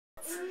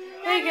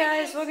Hey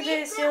guys, welcome to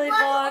today's daily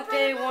vlog,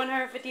 day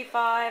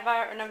 155. I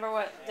don't remember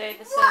what day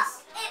this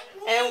is.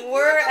 And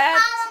we're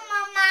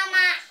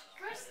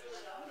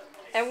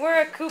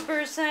at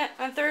Cooper's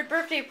third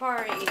birthday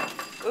party.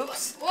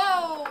 Oops.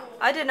 Whoa!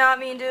 I did not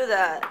mean to do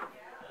that.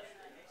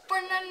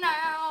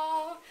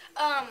 Now.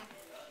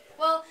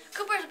 Well,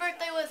 Cooper's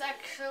birthday was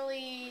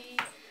actually,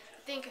 I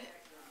think,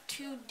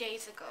 2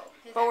 days ago.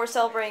 But we're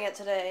celebrating it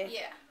today.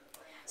 Yeah.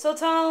 So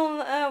tell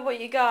them what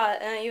you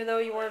got, even though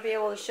you won't be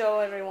able to show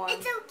everyone.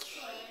 It's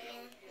okay.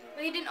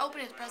 But he didn't open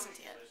his presents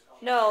yet.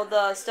 No,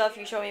 the stuff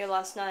you showed me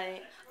last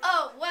night.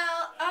 Oh,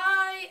 well,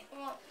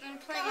 I'm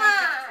playing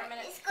Minecraft for a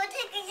minute. Let's go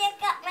take a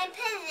look at my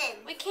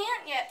presents. We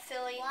can't yet,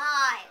 silly.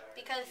 Why?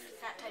 Because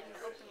it's not time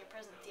to open your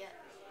presents yet.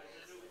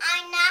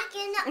 I'm not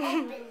going to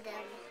open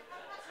them.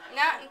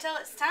 Not until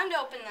it's time to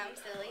open them,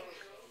 silly.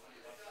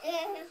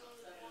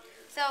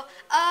 So,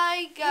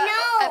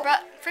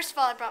 first of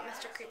all, I brought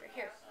Mr. Creeper.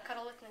 Here,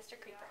 cuddle with Mr.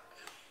 Creeper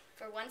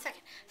for 1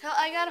 second. So,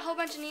 I got a whole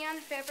bunch of neon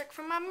fabric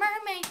for my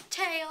mermaid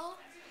tail.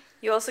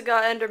 You also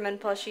got Enderman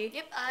plushie.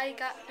 Yep, I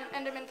got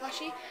an Enderman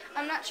plushie.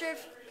 I'm not sure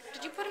if,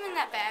 did you put him in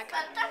that bag?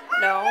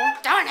 No.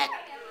 Darn it!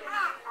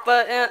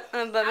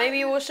 But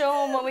maybe we'll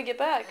show them when we get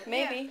back.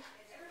 Maybe.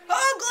 Yeah.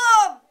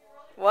 Oh, globe!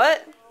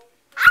 What?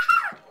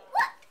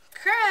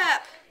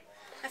 Crap!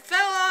 I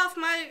fell off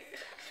my...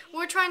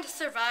 We're trying to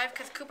survive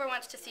because Cooper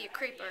wants to see a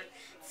creeper.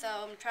 So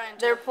I'm trying to...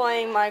 They're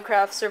playing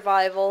Minecraft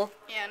Survival.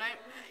 Yeah,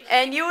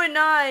 and you and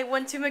I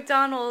went to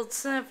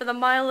McDonald's for the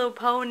Milo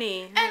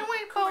Pony.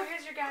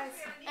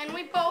 And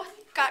we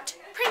both got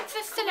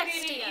Princess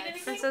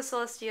Celestia. Princess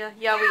Celestia.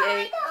 Yeah, we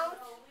ate.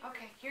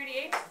 Okay, you already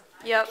ate?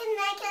 Yep. Can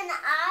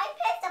I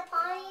pick the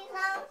ponies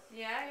now?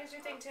 Yeah, here's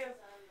your thing too.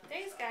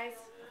 Thanks, guys,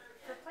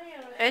 for playing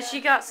with And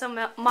she got some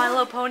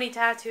Milo Pony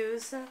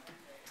tattoos.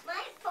 My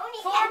pony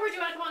Barbara, do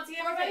you want to come on and see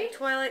everybody?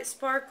 Twilight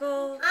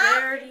Sparkle,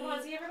 Come Rarity. on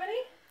and see everybody?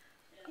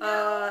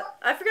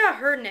 I forgot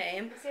her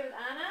name. Stay with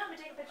Anna. I'm going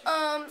to take a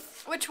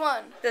picture. Which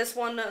one? This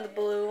one, the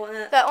blue one.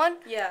 That one?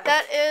 Yeah.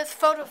 That is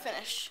Photo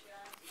Finish.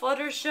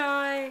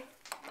 Fluttershy.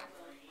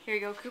 Here you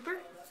go, Cooper.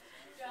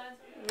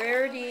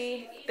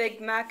 Rarity,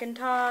 Big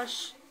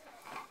Macintosh,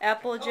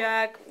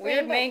 Applejack,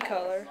 weird main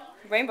color,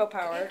 Rainbow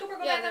Power, Cooper,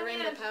 go Yeah, back the on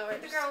Rainbow hand.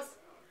 Powers. The girls.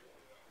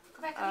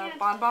 Go back on hand.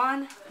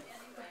 Bonbon.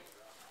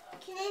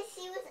 Can I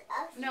see what's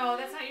up? No,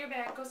 that's not your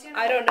bag. Go stand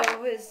I don't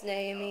know his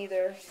name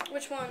either.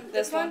 Which one?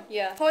 This one?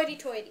 Yeah. Hoity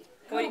Toity.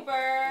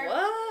 Cooper.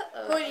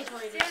 What? Hoity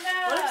Toity. Stand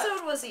up. What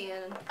episode was he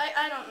in?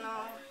 I don't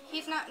know.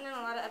 He's not in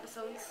a lot of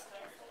episodes.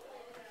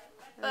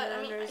 But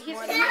I mean, there's he's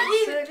more in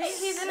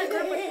a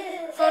group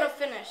with Photo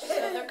Finish, so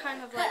they're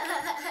kind of like.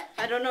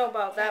 I don't know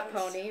about that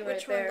pony right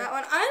Which there. one? That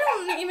one?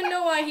 I don't even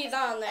know why he's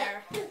on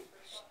there.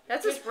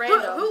 That's just Who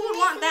random. would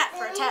want that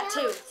for a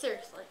tattoo?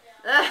 Seriously.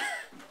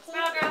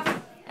 Smile, girls.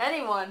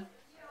 Anyone.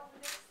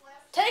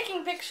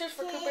 Taking pictures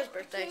for Cooper's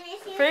birthday.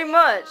 Pretty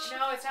much.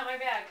 No, it's not my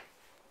bag.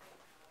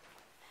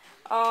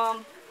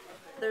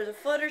 There's a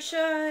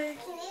Fluttershy,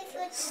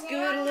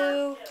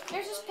 Scootaloo,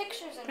 There's just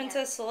pictures in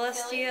Princess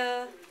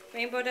Celestia,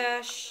 Rainbow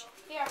Dash,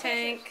 here. Yeah,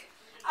 Tank, pictures.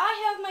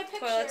 I have my pictures.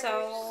 Twilight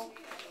Owl,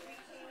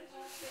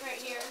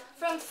 Right here.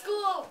 From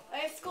school. I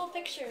have school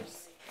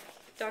pictures.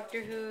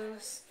 Doctor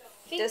Who's,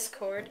 See?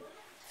 Discord.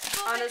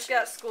 School Anna's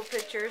got school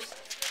pictures.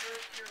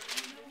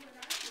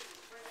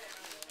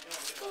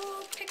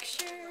 School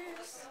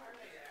pictures.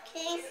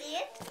 Can you see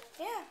it?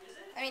 Yeah.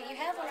 I mean, you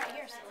have one right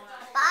here. So.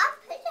 Bob,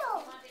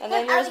 hello. And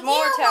then there's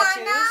more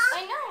tattoos.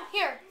 I know.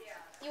 Here.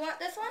 You want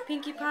this one?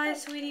 Pinkie Pie,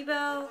 Sweetie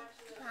Belle.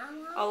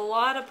 A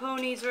lot of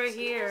ponies right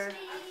here.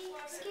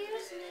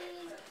 Excuse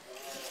me.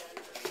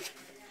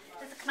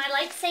 This is my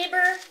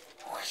lightsaber.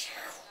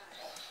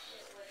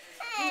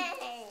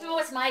 Hey. Oh,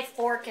 it's my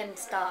fork and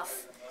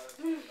stuff.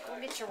 Go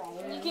get your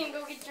own. You can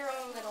go get your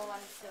own little one,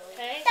 silly.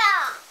 Okay.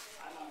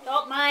 Stop.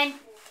 Don't mind.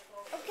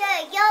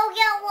 Okay, you'll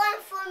get one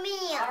for me.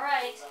 All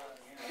right.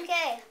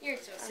 Okay. You're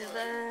so silly. And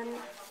then,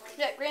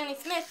 We got Granny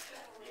Smith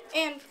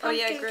and pumpkin oh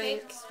yeah, Granny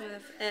cake.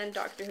 Smith and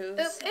Doctor Who's.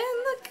 Oh,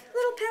 and look,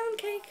 little pound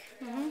cake.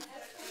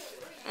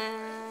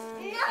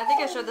 And I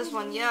think I showed this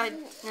one. Yeah,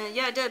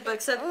 I did, but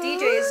except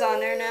DJ is on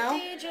there now.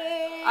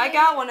 DJ. I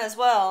got one as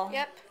well.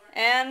 Yep.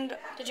 And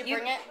Did you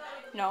bring it?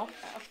 No,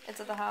 it's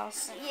at the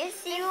house.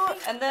 Yes, you.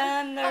 And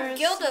then Oh, there's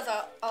Gilda's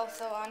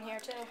also on here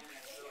too.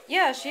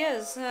 yeah, she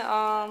is.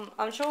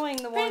 I'm showing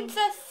the one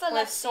Princess Celestia.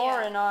 with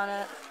Soren on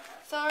it.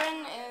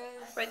 Soren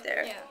is Right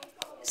there. Yeah.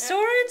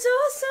 Soren's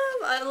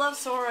awesome. I love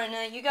Soren.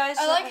 You guys.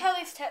 I like how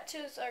these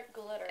tattoos are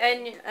glitter.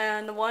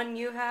 And the one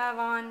you have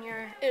on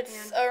your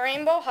It's hand. a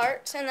rainbow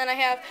heart, and then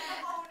I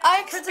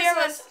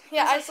experiment.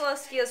 Princess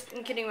Celestia's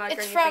kidding my It's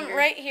your from finger.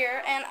 right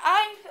here, and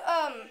I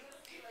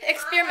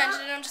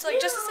experimented, and I'm just like,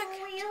 just a sec.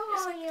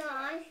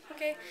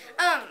 Okay.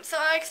 So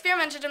I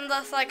experimented and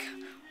just like,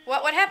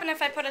 what would happen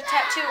if I put a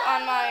tattoo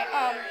on my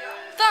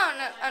thumb?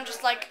 I'm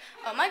just like,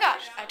 oh my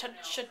gosh, I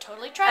should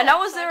totally try. And that. I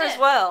was So there did. as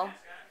well.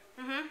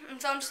 And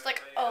so I'm just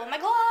like, oh my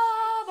glob,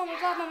 oh my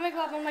glob, oh my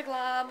glob, oh my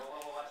glob.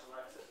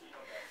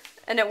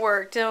 and it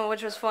worked,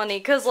 which was funny.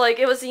 Cause like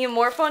it was even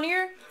more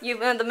funnier.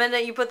 The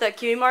minute you put that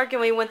cutie mark and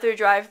we went through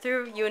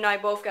drive-through, you and I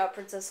both got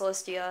Princess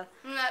Celestia.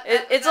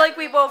 It's like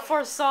we both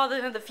foresaw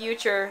the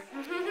future.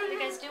 What are you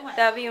guys doing?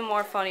 That'd be even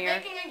more funnier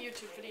Making a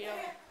YouTube video.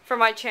 for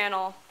my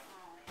channel.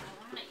 I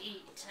want to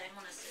eat. I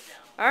want to sit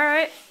down. All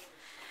right,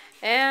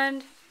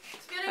 and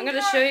I'm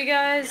gonna show you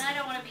guys And I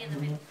don't want to be in the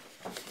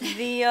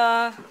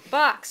video. the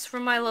box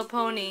from My Little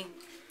Pony,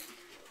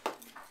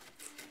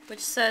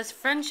 which says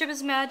friendship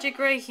is magic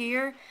right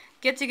here.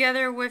 Get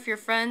together with your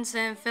friends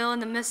and fill in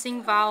the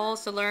missing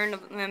vowels to learn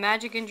the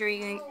magic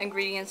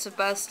ingredients of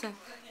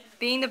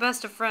being the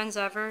best of friends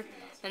ever.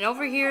 And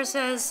over here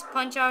says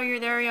punch out your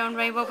very own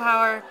rainbow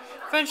power,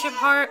 friendship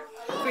heart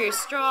for your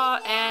straw,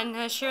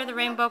 and share the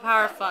rainbow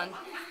power fun.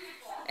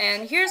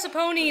 And here's the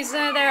ponies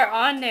that are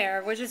on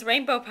there, which is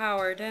rainbow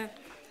powered.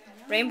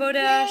 Rainbow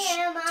Dash,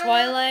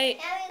 Twilight,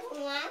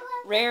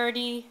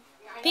 Rarity,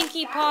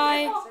 Pinkie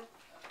Pie,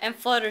 and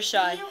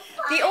Fluttershy.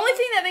 The only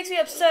thing that makes me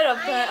upset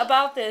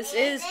about this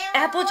is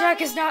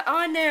Applejack is not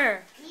on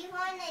there.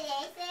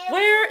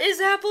 Where is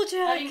I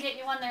Applejack? can get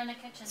you one there in the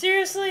kitchen.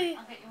 Seriously?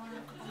 I'll get you one in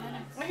a couple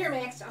minutes. Well, here,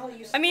 Max. I'll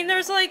use. I mean,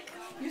 there's like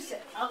You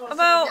sit. I'll go.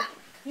 about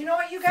You know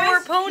what, you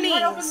guys? 4 ponies.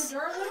 You want to open the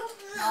door a little?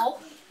 No,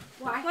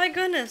 Why? My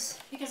goodness.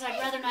 because I'd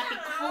rather not be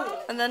cold.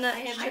 And then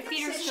it My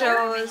feet are still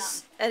warming up.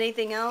 shows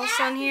anything else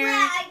on here,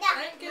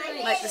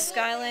 like the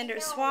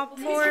Skylander Swamp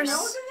Force.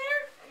 Nose in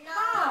there?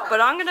 Oh. But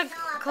I'm gonna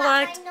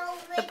collect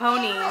the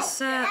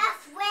ponies. And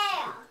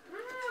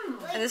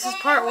this is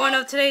part 1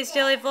 of today's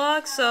daily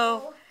vlog,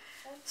 so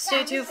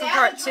stay tuned for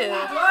part 2.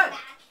 Good.